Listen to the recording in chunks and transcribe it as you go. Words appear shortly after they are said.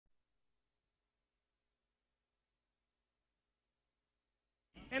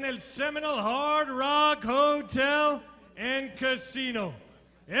en el Seminole Hard Rock Hotel and Casino.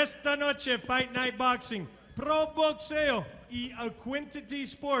 Esta noche, Fight Night Boxing, Pro Boxeo y Equinity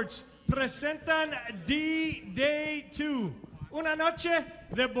Sports presentan D-Day 2, una noche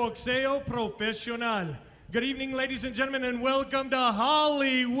de boxeo profesional. Good evening, ladies and gentlemen, and welcome to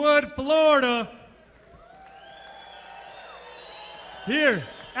Hollywood, Florida. Here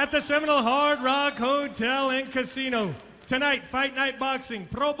at the Seminole Hard Rock Hotel and Casino. Tonight, Fight Night Boxing,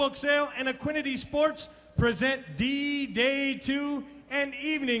 Pro Boxeo, and Equinity Sports present D-Day 2, an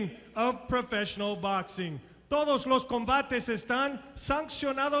evening of professional boxing. Todos los combates están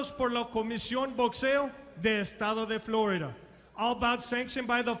sancionados por la Comisión Boxeo de Estado de Florida. All bouts sanctioned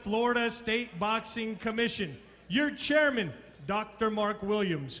by the Florida State Boxing Commission. Your chairman, Dr. Mark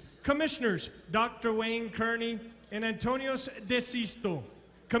Williams. Commissioners, Dr. Wayne Kearney and Antonio Desisto.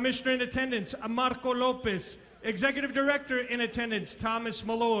 Commissioner in attendance, Marco Lopez. Executive Director in attendance, Thomas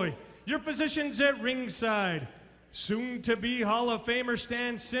Malloy. Your physicians at ringside, soon-to-be Hall of Famer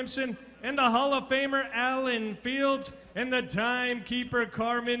Stan Simpson and the Hall of Famer Alan Fields and the timekeeper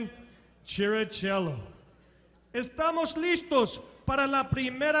Carmen Chiricello. Estamos listos para la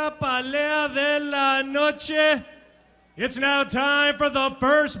primera pelea de la noche. It's now time for the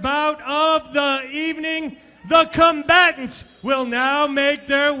first bout of the evening. The combatants will now make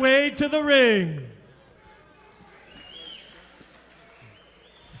their way to the ring.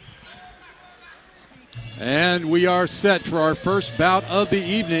 And we are set for our first bout of the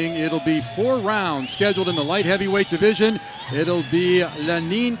evening. It'll be 4 rounds scheduled in the light heavyweight division. It'll be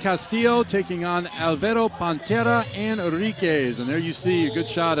Lenin Castillo taking on Alvaro Pantera Enriquez. And there you see a good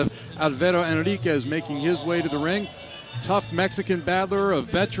shot of Alvaro Enriquez making his way to the ring. Tough Mexican battler, a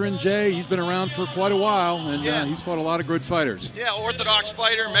veteran, Jay. He's been around for quite a while, and he's fought a lot of good fighters. Yeah, orthodox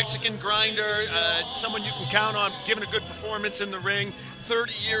fighter, Mexican grinder, someone you can count on giving a good performance in the ring.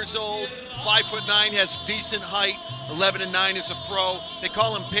 30 years old, 5'9", has decent height, 11-9 as a pro. They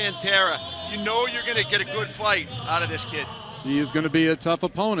call him Pantera. You know you're going to get a good fight out of this kid. He is going to be a tough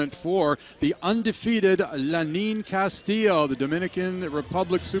opponent for the undefeated Lenin Castillo, the Dominican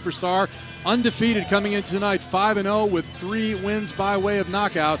Republic superstar. Undefeated coming in tonight, 5-0 with 3 wins by way of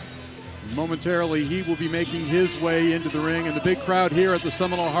knockout. Momentarily, he will be making his way into the ring, and the big crowd here at the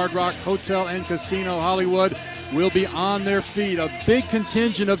Seminole Hard Rock Hotel and Casino Hollywood will be on their feet. A big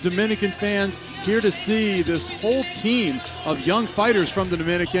contingent of Dominican fans here to see this whole team of young fighters from the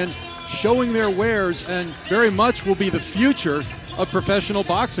Dominican showing their wares, and very much will be the future of professional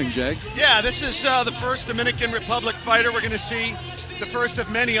boxing, Jay. Yeah, this is the first Dominican Republic fighter we're going to see. The first of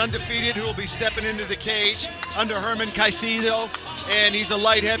many undefeated who will be stepping into the cage under Herman Castillo, and he's a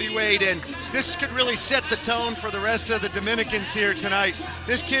light heavyweight, and this could really set the tone for the rest of the Dominicans here tonight.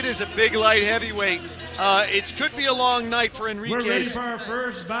 This kid is a big light heavyweight. It could be a long night for Enriquez. We're ready for our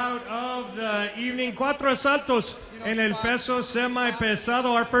first bout of the evening. 4 asaltos en el peso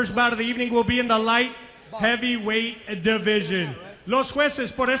semi-pesado. Our first bout of the evening will be in the light heavyweight division. Los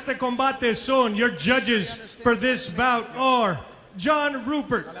jueces por este combate son, your judges for this bout are John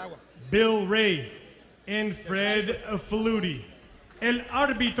Rupert, Bill Ray, and Fred Flutie. El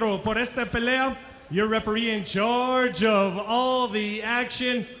árbitro por esta pelea, your referee in charge of all the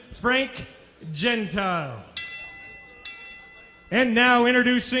action, Frank Gentile. And now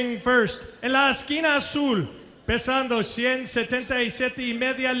introducing first, en la esquina azul, pesando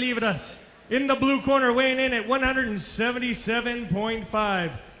 177.5 libras. In the blue corner, weighing in at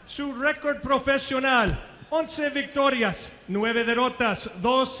 177.5. Su récord profesional, 11 victorias, 9 derrotas,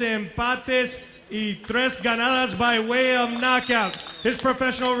 2 empates, y 3 ganadas by way of knockout. His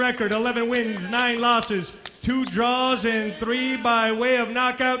professional record, 11 wins, 9 losses, 2 draws, and 3 by way of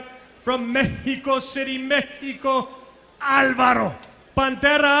knockout. From Mexico City, Mexico, Alvaro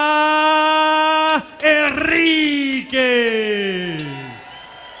Pantera Enriquez.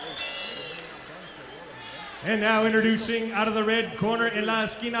 And now introducing out of the red corner en la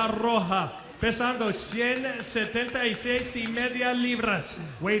esquina roja, pesando 176.5 libras,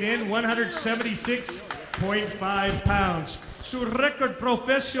 weighed in 176.5 pounds. Su récord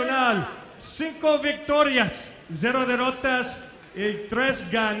profesional, 5 victorias, 0 derrotas y 3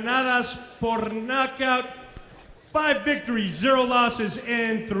 ganadas por knockout, 5 victories, 0 losses,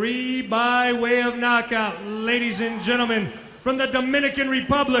 and 3 by way of knockout. Ladies and gentlemen, from the Dominican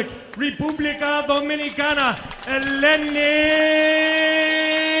Republic, República Dominicana, Lenin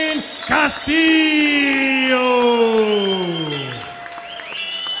Castillo.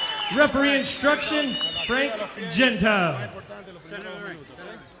 Referee instruction, Frank Gentile.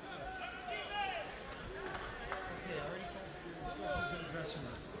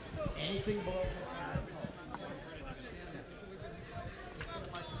 Anything below this, I understand that. Listen to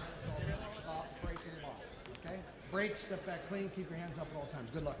my Break, step back clean, keep your hands up at all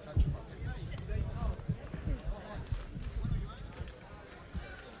times. Good luck. Touch your butt.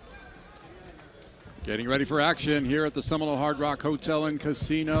 Getting ready for action here at the Seminole Hard Rock Hotel and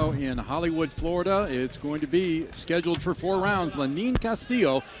Casino in Hollywood, Florida. It's going to be scheduled for 4 rounds. Lenin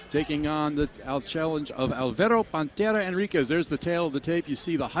Castillo taking on the challenge of Alvaro Pantera Enriquez. There's the tail of the tape. You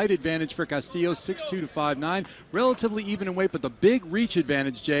see the height advantage for Castillo, 6'2" to 5'9". Relatively even in weight, but the big reach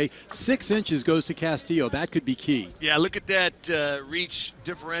advantage, Jay, 6 inches goes to Castillo. That could be key. Yeah, look at that reach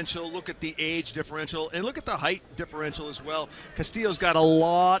differential. Look at the age differential. And look at the height differential as well. Castillo's got a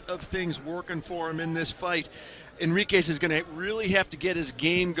lot of things working for him in this fight. Enriquez is going to really have to get his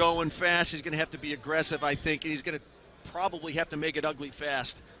game going fast. He's going to have to be aggressive, I think, and he's going to probably have to make it ugly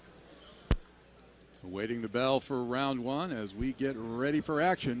fast. Awaiting the bell for round 1 as we get ready for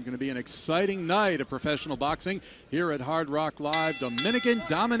action. Going to be an exciting night of professional boxing here at Hard Rock Live. Dominican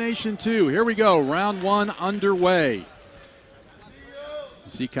Domination 2. Here we go. Round 1 underway. You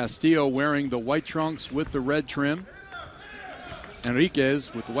see Castillo wearing the white trunks with the red trim.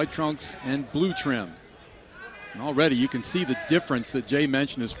 Enriquez with the white trunks and blue trim. And already you can see the difference that Jay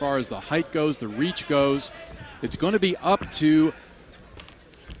mentioned as far as the height goes, the reach goes. It's going to be up to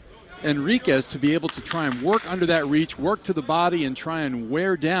Enriquez to be able to try and work under that reach, work to the body, and try and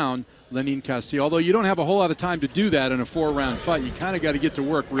wear down Lenin Castillo. Although you don't have a whole lot of time to do that in a 4-round fight. You kind of got to get to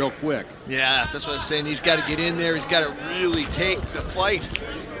work real quick. Yeah, that's what I was saying. He's got to get in there. He's got to really take the fight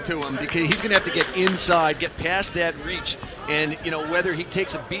to him because he's going to have to get inside, get past that reach. And, you know, whether he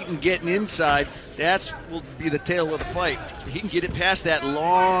takes a beating getting inside, that will be the tail of the fight. He can get it past that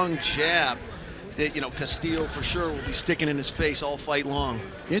long jab that, you know, Castillo for sure will be sticking in his face all fight long.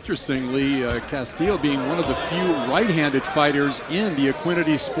 Interestingly, Castillo being one of the few right-handed fighters in the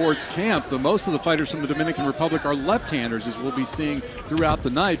Equinity Sports camp. Most of the fighters from the Dominican Republic are left-handers, as we'll be seeing throughout the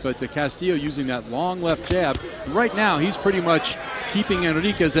night. But Castillo using that long left jab. And right now, he's pretty much keeping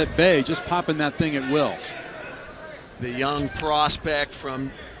Enriquez at bay, just popping that thing at will. The young prospect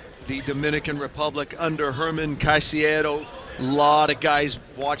from the Dominican Republic under Herman Castillo. A lot of guys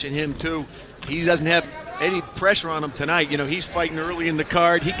watching him too. He doesn't have any pressure on him tonight. You know, he's fighting early in the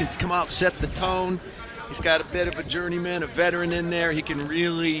card. He can come out, set the tone. He's got a bit of a journeyman, a veteran in there. He can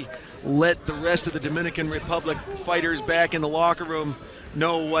really let the rest of the Dominican Republic fighters back in the locker room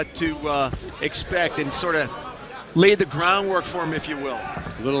know what to expect and sort of lay the groundwork for him, if you will.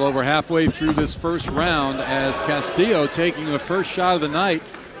 A little over halfway through this first round as Castillo taking the first shot of the night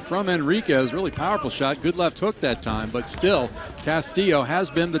from Enriquez. Really powerful shot. Good left hook that time, but still Castillo has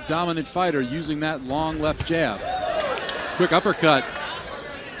been the dominant fighter using that long left jab. Quick uppercut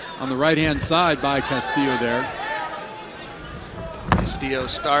on the right-hand side by Castillo there. Castillo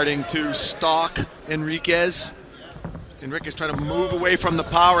starting to stalk Enriquez. Enriquez trying to move away from the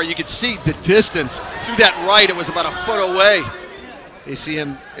power. You could see the distance. Through that right, it was about a foot away. You see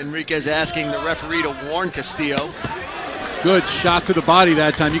him, Enriquez asking the referee to warn Castillo. Good shot to the body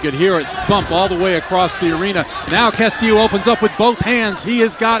that time. You could hear it thump all the way across the arena. Now Castillo opens up with both hands. He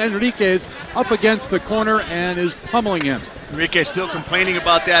has got Enriquez up against the corner and is pummeling him. Enriquez still complaining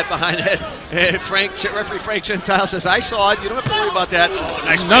about that behind it. Referee Frank Gentile says, I saw it. You don't have to worry about that. Oh,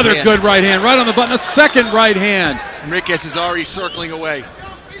 nice Another good right hand, right on the button. A second right hand. Enriquez is already circling away.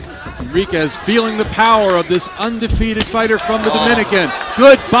 Enriquez feeling the power of this undefeated fighter from the Dominican.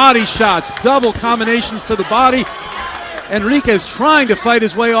 Good body shots, double combinations to the body. Enriquez trying to fight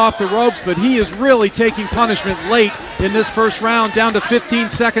his way off the ropes, but he is really taking punishment late in this first round, down to 15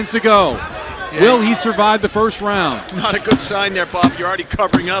 seconds to go. Yeah. Will he survive the first round? Not a good sign there, Bob. You're already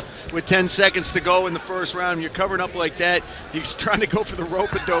covering up with 10 seconds to go in the first round. You're covering up like that. You're trying to go for the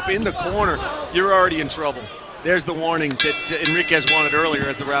rope-a-dope in the corner. You're already in trouble. There's the warning that Enriquez wanted earlier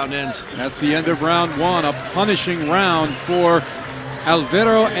as the round ends. That's the end of round 1, a punishing round for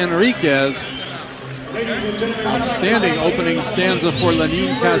Alvaro Enriquez. Outstanding opening stanza for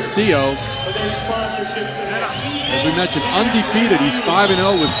Lenin Castillo. As we mentioned, undefeated. He's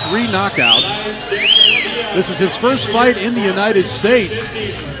 5-0 with 3 knockouts. This is his first fight in the United States.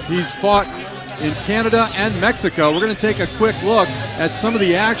 He's fought in Canada and Mexico. We're going to take a quick look at some of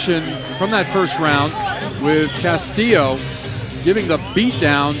the action from that first round with Castillo giving the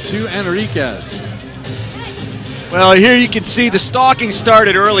beatdown to Enriquez. Well, here you can see the stalking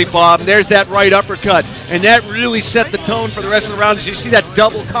started early, Bob. There's that right uppercut, and that really set the tone for the rest of the round. As you see that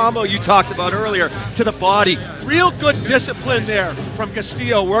double combo you talked about earlier to the body. Real good discipline there from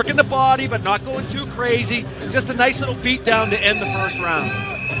Castillo, working the body but not going too crazy. Just a nice little beat down to end the first round.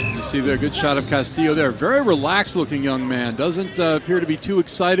 You see there, good shot of Castillo there. Very relaxed looking young man. Doesn't appear to be too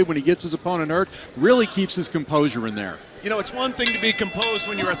excited when he gets his opponent hurt. Really keeps his composure in there. You know, it's one thing to be composed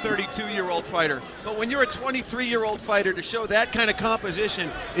when you're a 32-year-old fighter, but when you're a 23-year-old fighter, to show that kind of composition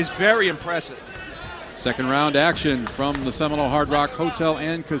is very impressive. Second round action from the Seminole Hard Rock Hotel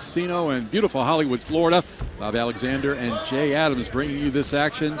and Casino in beautiful Hollywood, Florida. Bob Alexander and Jay Adams bringing you this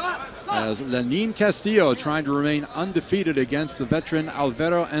action as Lenin Castillo trying to remain undefeated against the veteran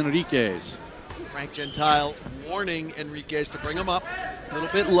Alvaro Enriquez. Frank Gentile warning Enriquez to bring him up a little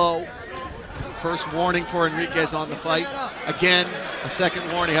bit low. First warning for Enriquez on the fight. Again, a second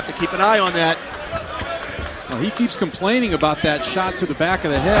warning. Have to keep an eye on that. Well, he keeps complaining about that shot to the back of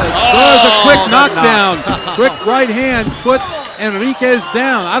the head. There's a quick knockdown. Quick right hand puts Enriquez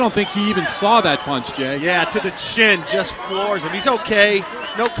down. I don't think he even saw that punch, Jay. Yeah, to the chin, just floors him. He's okay,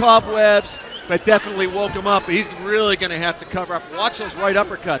 no cobwebs, but definitely woke him up. He's really going to have to cover up. Watch those right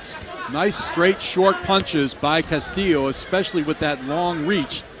uppercuts. Nice straight short punches by Castillo, especially with that long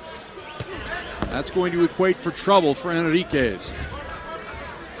reach. That's going to equate for trouble for Enriquez.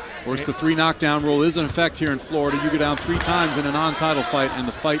 Of course, the 3 knockdown rule is in effect here in Florida. You go down 3 times in a non-title fight, and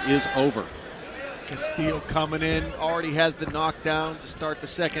the fight is over. Castillo coming in, already has the knockdown to start the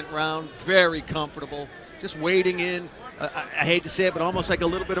second round. Very comfortable, just waiting in. I hate to say it, but almost like a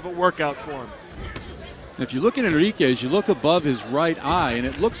little bit of a workout for him. If you look at Enriquez, you look above his right eye, and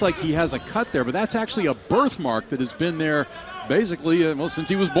it looks like he has a cut there, but that's actually a birthmark that has been there basically, well, since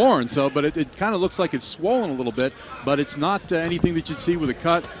he was born. So, but it kind of looks like it's swollen a little bit, but it's not anything that you'd see with a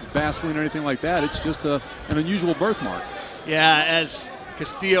cut, Vaseline, or anything like that. It's just an unusual birthmark. Yeah, as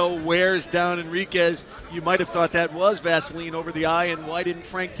Castillo wears down Enriquez, you might have thought that was Vaseline over the eye, and why didn't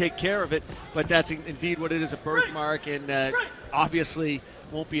Frank take care of it? But that's indeed what it is, a birthmark, and obviously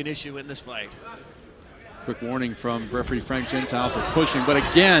won't be an issue in this fight. Quick warning from referee Frank Gentile for pushing, but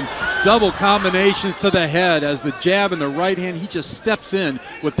again, double combinations to the head as the jab and the right hand, he just steps in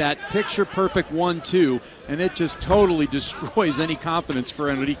with that picture-perfect 1-2, and it just totally destroys any confidence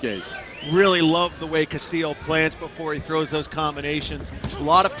for Enriquez. Really love the way Castillo plans before he throws those combinations. A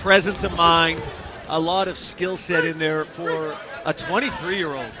lot of presence of mind, a lot of skill set in there for a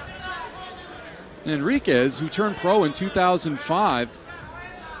 23-year-old. Enriquez, who turned pro in 2005,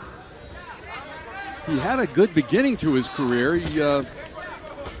 he had a good beginning to his career. He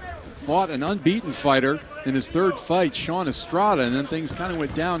fought an unbeaten fighter in his 3rd fight, Sean Estrada, and then things kind of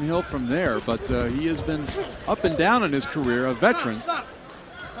went downhill from there. But he has been up and down in his career, a veteran.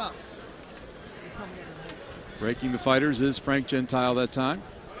 Breaking the fighters is Frank Gentile that time.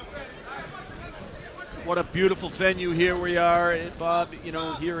 What a beautiful venue here we are, Bob, you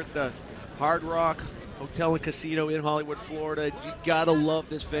know, here at the Hard Rock Hotel and Casino in Hollywood, Florida. You gotta love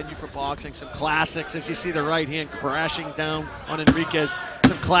this venue for boxing. Some classics, as you see the right hand crashing down on Enriquez.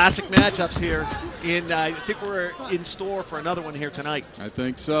 Some classic matchups here, and I think we're in store for another one here tonight. I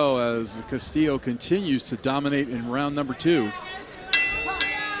think so, as Castillo continues to dominate in round number 2. And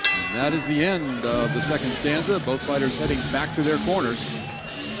that is the end of the second stanza. Both fighters heading back to their corners.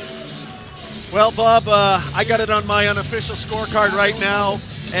 Well, Bob, I got it on my unofficial scorecard right now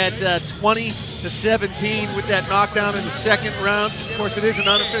at 20-17 with that knockdown in the second round. Of course, it is an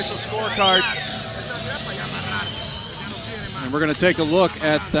unofficial scorecard. And we're going to take a look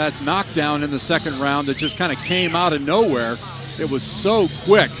at that knockdown in the second round that just kind of came out of nowhere. It was so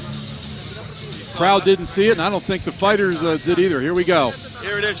quick. Crowd didn't see it, and I don't think the fighters did either. Here we go.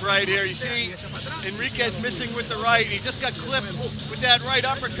 Here it is right here. You see Enriquez missing with the right. He just got clipped with that right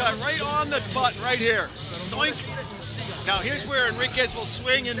uppercut right on the butt right here. Doink. Now here's where Enriquez will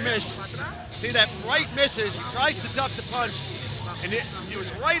swing and miss. See that right misses. He tries to duck the punch, and it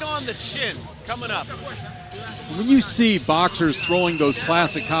was right on the chin coming up. When you see boxers throwing those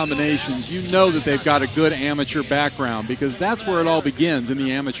classic combinations, you know that they've got a good amateur background, because that's where it all begins, in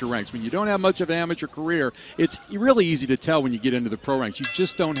the amateur ranks. When you don't have much of an amateur career, it's really easy to tell when you get into the pro ranks. You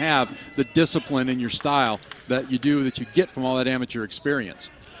just don't have the discipline in your style that you get from all that amateur experience.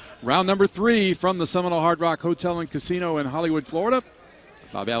 Round number 3 from the Seminole Hard Rock Hotel and Casino in Hollywood, Florida.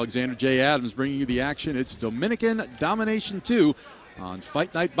 Bob Alexander, Jay Adams bringing you the action. It's Dominican Domination 2 on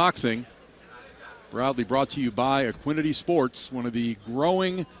Fight Night Boxing. Proudly brought to you by Equinity Sports, one of the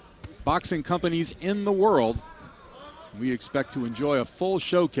growing boxing companies in the world. We expect to enjoy a full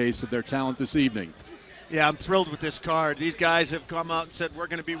showcase of their talent this evening. Yeah, I'm thrilled with this card. These guys have come out and said we're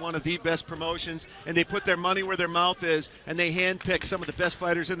going to be one of the best promotions, and they put their money where their mouth is, and they handpicked some of the best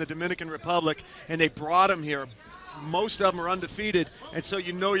fighters in the Dominican Republic, and they brought them here. Most of them are undefeated, and so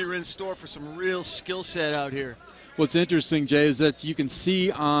you know you're in store for some real skill set out here. What's interesting, Jay, is that you can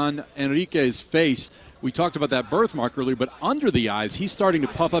see on Enriquez's face, we talked about that birthmark earlier, but under the eyes, he's starting to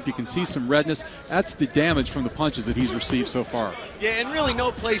puff up. You can see some redness. That's the damage from the punches that he's received so far. Yeah, and really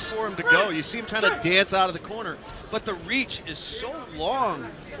no place for him to go. You see him trying to dance out of the corner, but the reach is so long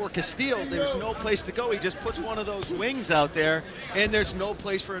for Castillo. There's no place to go. He just puts one of those wings out there, and there's no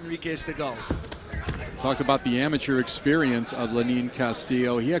place for Enriquez to go. Talked about the amateur experience of Lenin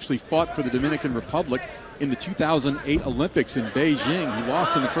Castillo. He actually fought for the Dominican Republic in the 2008 Olympics in Beijing. He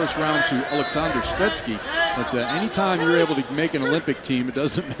lost in the first round to Alexander Stretsky. But anytime you're able to make an Olympic team, it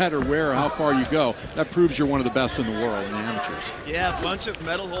doesn't matter where or how far you go. That proves you're one of the best in the world in the amateurs. Yeah, a bunch of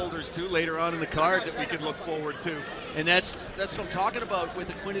medal holders, too, later on in the card that we can look forward to. And that's what I'm talking about with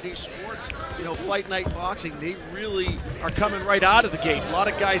Equinity Sports. You know, Fight Night Boxing, they really are coming right out of the gate. A lot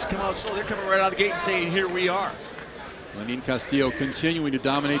of guys come out slow. They're coming right out of the gate and saying, here we are. Lenin Castillo continuing to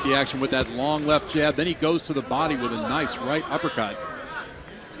dominate the action with that long left jab. Then he goes to the body with a nice right uppercut.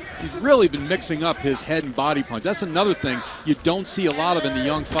 He's really been mixing up his head and body punch. That's another thing you don't see a lot of in the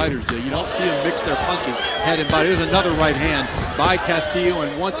young fighters, Jay. You don't see them mix their punches, head and body. There's another right hand by Castillo,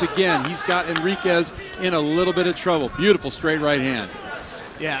 and once again, he's got Enriquez in a little bit of trouble. Beautiful straight right hand.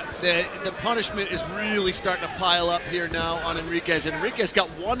 Yeah, the punishment is really starting to pile up here now on Enriquez. Enriquez got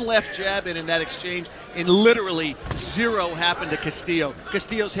one left jab in that exchange, and literally zero happened to Castillo.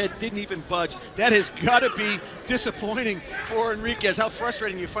 Castillo's head didn't even budge. That has got to be disappointing for Enriquez. How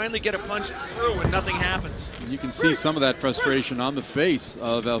frustrating. You finally get a punch through and nothing happens. And you can see some of that frustration on the face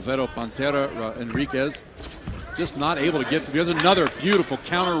of Alvaro Pantera Enriquez. Just not able to get through. There's another beautiful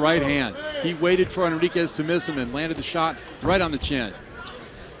counter right hand. He waited for Enriquez to miss him and landed the shot right on the chin.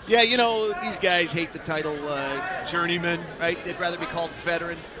 Yeah, you know, these guys hate the title journeyman, right? They'd rather be called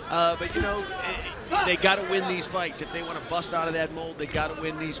veteran. But, you know, they got to win these fights. If they want to bust out of that mold, they got to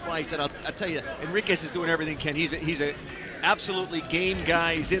win these fights. And I'll tell you, Enriquez is doing everything he can. He's a absolutely game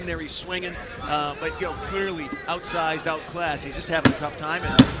guy. He's in there. He's swinging. But, you know, clearly outsized, outclassed. He's just having a tough time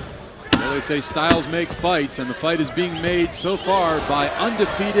in it. Well, they say styles make fights, and the fight is being made so far by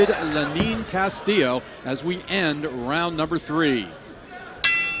undefeated Lenin Castillo as we end round number 3.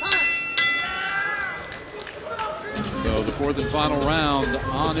 So the fourth and final round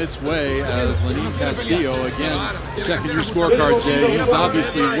on its way as Lenin Castillo, again, checking your scorecard, Jay. He's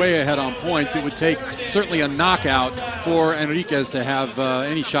obviously way ahead on points. It would take certainly a knockout for Enriquez to have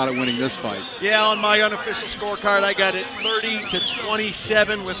any shot at winning this fight. Yeah, on my unofficial scorecard, I got it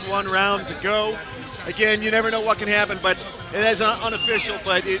 30-27 with 1 round to go. Again, you never know what can happen, but it is unofficial,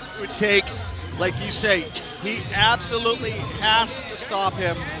 but it would take, like you say, he absolutely has to stop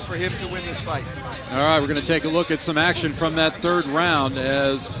him for him to win this fight. All right, we're going to take a look at some action from that third round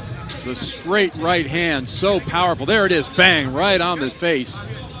as the straight right hand, so powerful. There it is, bang, right on the face.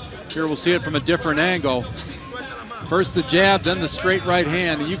 Here we'll see it from a different angle. First the jab, then the straight right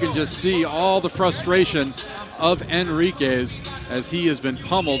hand, and you can just see all the frustration of Enriquez as he has been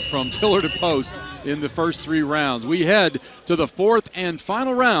pummeled from pillar to post in the first 3 rounds. We head to the fourth and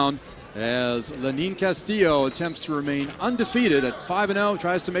final round as Lenin Castillo attempts to remain undefeated at 5-0,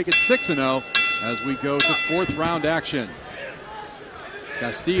 tries to make it 6-0 as we go to fourth round action.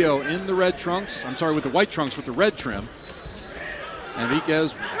 Castillo in the red trunks, I'm sorry, with the white trunks with the red trim.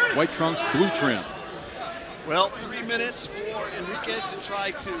 Enriquez, white trunks, blue trim. Well, 3 minutes for Enriquez to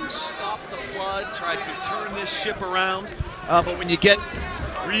try to stop the flood, try to turn this ship around. But when you get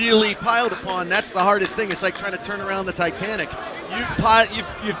really piled upon, that's the hardest thing. It's like trying to turn around the Titanic.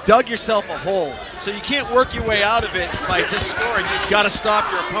 You've dug yourself a hole, so you can't work your way out of it by just scoring. You've got to stop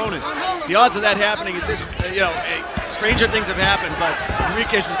your opponent. The odds of that happening is this, stranger things have happened, but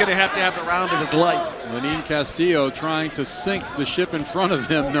Enriquez is going to have the round of his life. Lenin Castillo trying to sink the ship in front of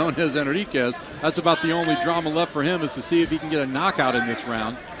him, known as Enriquez. That's about the only drama left for him, is to see if he can get a knockout in this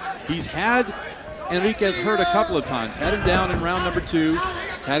round. He's had Enriquez hurt a couple of times. Had him down in round number 2,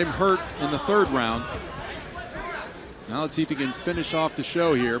 had him hurt in the 3rd round. Now let's see if he can finish off the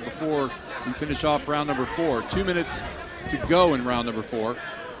show here before we finish off round number 4. 2 minutes to go in round number 4.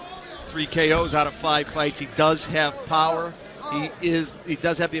 3 KOs out of 5 fights. He does have power. He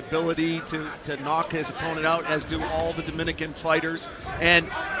does have the ability to knock his opponent out, as do all the Dominican fighters. And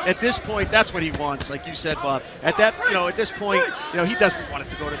at this point, that's what he wants, like you said, Bob. At this point, he doesn't want it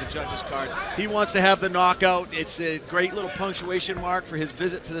to go to the judges' cards. He wants to have the knockout. It's a great little punctuation mark for his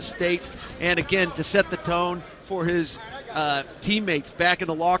visit to the States, and again, to set the tone for his teammates back in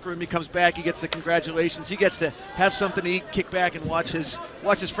the locker room. He comes back, he gets the congratulations, he gets to have something to eat, kick back and watch his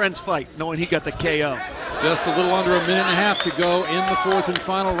friends fight, knowing he got the KO. Just a little under a minute and a half to go in the fourth and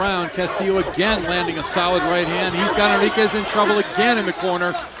final round. Castillo again landing a solid right hand. He's got Enriquez in trouble again in the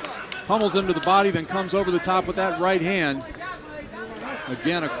corner. pummels him to the body, then comes over the top with that right hand.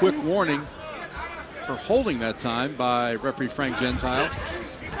 Again, a quick warning for holding that time by referee Frank Gentile.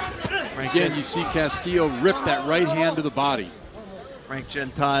 Again, you see Castillo rip that right hand to the body. Frank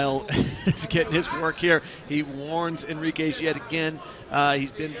Gentile is getting his work here. He warns Enriquez yet again.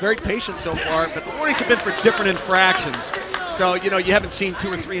 He's been very patient so far, but the warnings have been for different infractions. So, you haven't seen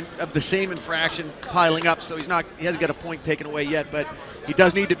 2 or 3 of the same infraction piling up, so he hasn't got a point taken away yet, but he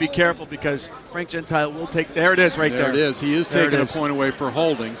does need to be careful because Frank Gentile will take, there it is right there. There it is. He is taking a point away for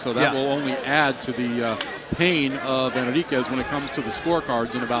holding, so that will only add to the pain of Enriquez when it comes to the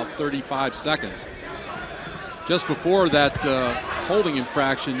scorecards in about 35 seconds. Just before that holding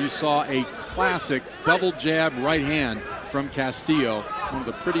infraction, you saw a classic double jab right hand from Castillo, one of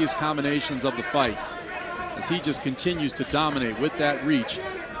the prettiest combinations of the fight, as he just continues to dominate with that reach.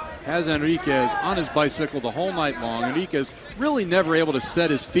 Has Enriquez on his bicycle the whole night long. Enriquez really never able to set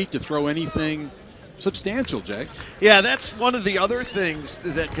his feet to throw anything substantial, Jay. Yeah, that's one of the other things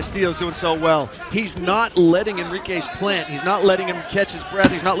that Castillo's doing so well. He's not letting Enriquez plant. He's not letting him catch his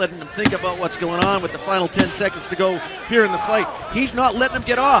breath. He's not letting him think about what's going on with the final 10 seconds to go here in the fight. He's not letting him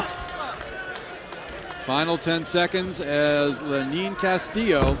get off. Final 10 seconds as Lenin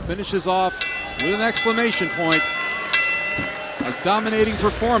Castillo finishes off with an exclamation point. A dominating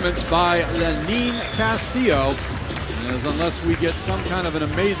performance by Lenin Castillo. As unless we get some kind of an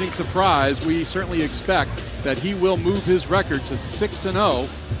amazing surprise, we certainly expect that he will move his record to 6-0.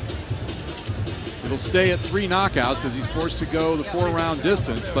 It'll stay at 3 knockouts as he's forced to go the 4-round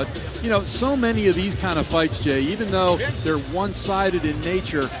distance. But, so many of these kind of fights, Jay, even though they're one-sided in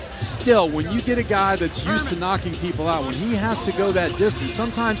nature, still, when you get a guy that's used to knocking people out, when he has to go that distance,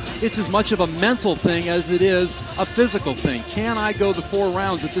 sometimes it's as much of a mental thing as it is a physical thing. Can I go the 4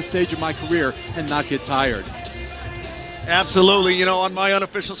 rounds at this stage of my career and not get tired? Absolutely. On my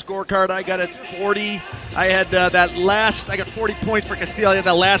unofficial scorecard, I got at 40. I had I got 40 points for Castillo.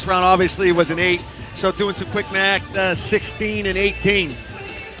 That last round obviously was an 8. So doing some quick math, 16 and 18.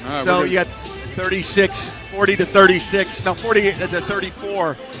 Right, so you got 36, 40 to 36. Now 40 to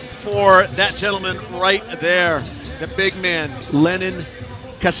 34 for that gentleman right there. The big man, Lenin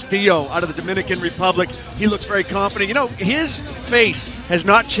Castillo, out of the Dominican Republic. He looks very confident. His face has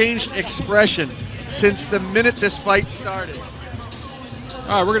not changed expression since the minute this fight started. All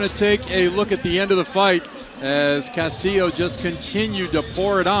right, we're going to take a look at the end of the fight as Castillo just continued to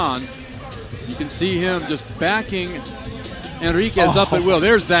pour it on. You can see him just backing Enriquez up at will.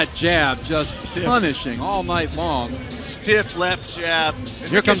 There's that jab, just stiff, punishing all night long. Stiff left jab.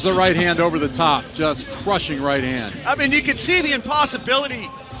 Here comes the right hand over the top, just crushing right hand. I mean, you can see the impossibility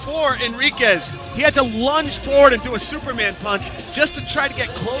for Enriquez. He had to lunge forward and do a Superman punch just to try to get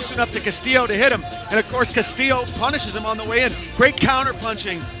close enough to Castillo to hit him. And of course, Castillo punishes him on the way in. Great counter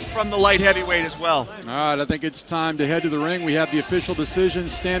punching from the light heavyweight as well. All right, I think it's time to head to the ring. We have the official decision.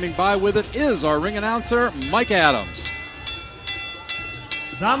 Standing by with it is our ring announcer, Mike Adams.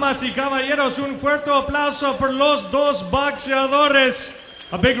 Damas y caballeros, un fuerte aplauso por los dos boxeadores.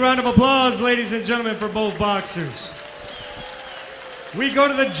 A big round of applause, ladies and gentlemen, for both boxers. We go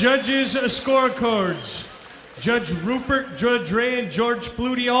to the judges' scorecards. Judge Rupert, Judge Ray, and George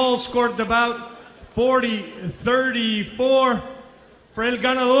Flutie all scored the bout 40-34. For el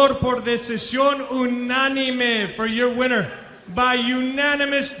ganador por decisión unánime, for your winner by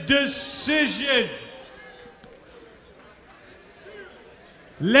unanimous decision,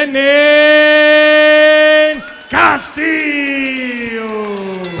 Lenin Castillo.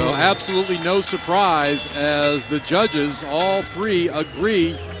 So absolutely no surprise as the judges, all 3,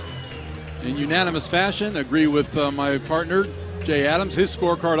 agree in unanimous fashion, agree with my partner, Jay Adams. His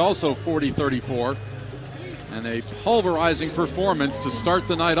scorecard also 40-34. And a pulverizing performance to start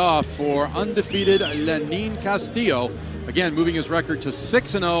the night off for undefeated Lenin Castillo. Again, moving his record to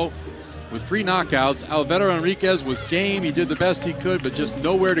 6-0 with 3 knockouts. Alvaro Enriquez was game. He did the best he could, but just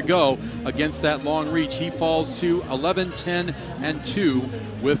nowhere to go against that long reach. He falls to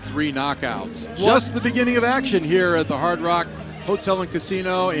 11-10-2 with 3 knockouts. Just the beginning of action here at the Hard Rock Hotel and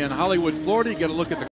Casino in Hollywood, Florida. You get a look at the